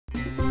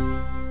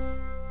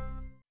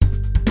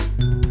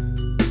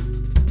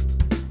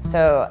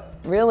So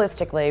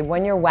realistically,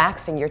 when you're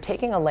waxing, you're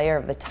taking a layer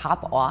of the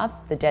top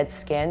off, the dead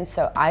skin.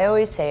 So I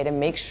always say to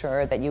make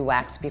sure that you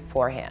wax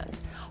beforehand.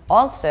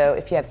 Also,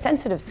 if you have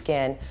sensitive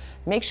skin,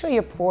 make sure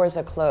your pores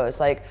are closed.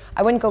 Like,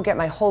 I wouldn't go get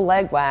my whole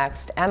leg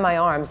waxed and my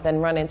arms,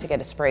 then run in to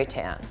get a spray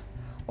tan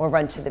or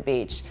run to the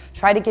beach.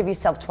 Try to give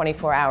yourself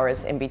 24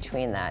 hours in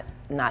between that.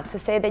 Not to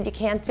say that you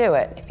can't do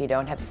it if you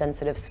don't have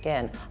sensitive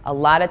skin. A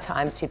lot of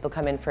times people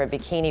come in for a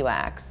bikini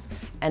wax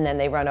and then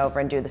they run over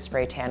and do the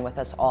spray tan with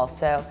us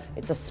also.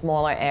 It's a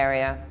smaller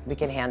area, we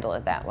can handle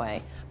it that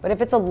way. But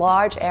if it's a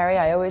large area,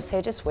 I always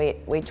say just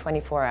wait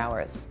 24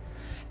 hours.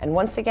 And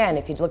once again,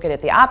 if you look at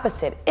it the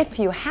opposite, if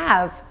you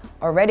have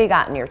already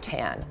gotten your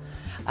tan,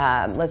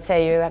 let's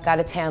say you got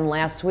a tan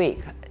last week,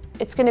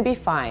 it's gonna be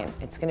fine.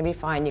 It's gonna be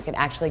fine. You can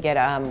actually get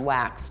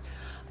waxed.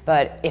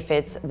 But if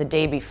it's the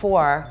day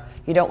before,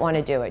 you don't want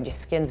to do it. Your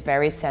skin's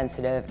very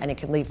sensitive and it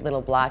can leave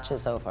little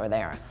blotches over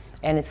there.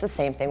 And it's the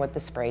same thing with the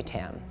spray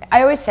tan.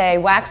 I always say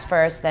wax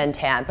first, then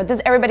tan, but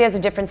everybody has a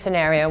different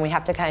scenario and we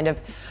have to kind of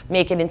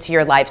make it into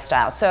your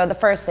lifestyle. So the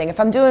first thing, if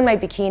I'm doing my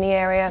bikini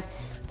area,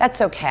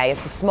 that's okay,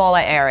 it's a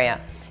smaller area.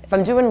 If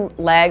I'm doing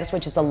legs,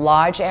 which is a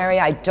large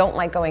area, I don't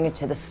like going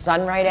into the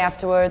sun right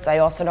afterwards. I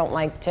also don't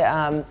like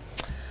to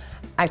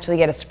actually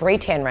get a spray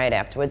tan right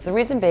afterwards. The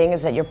reason being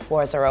is that your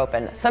pores are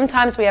open.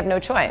 Sometimes we have no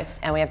choice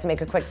and we have to make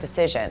a quick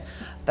decision.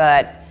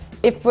 But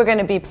if we're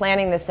gonna be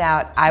planning this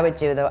out, I would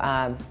do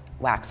the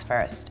wax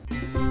first.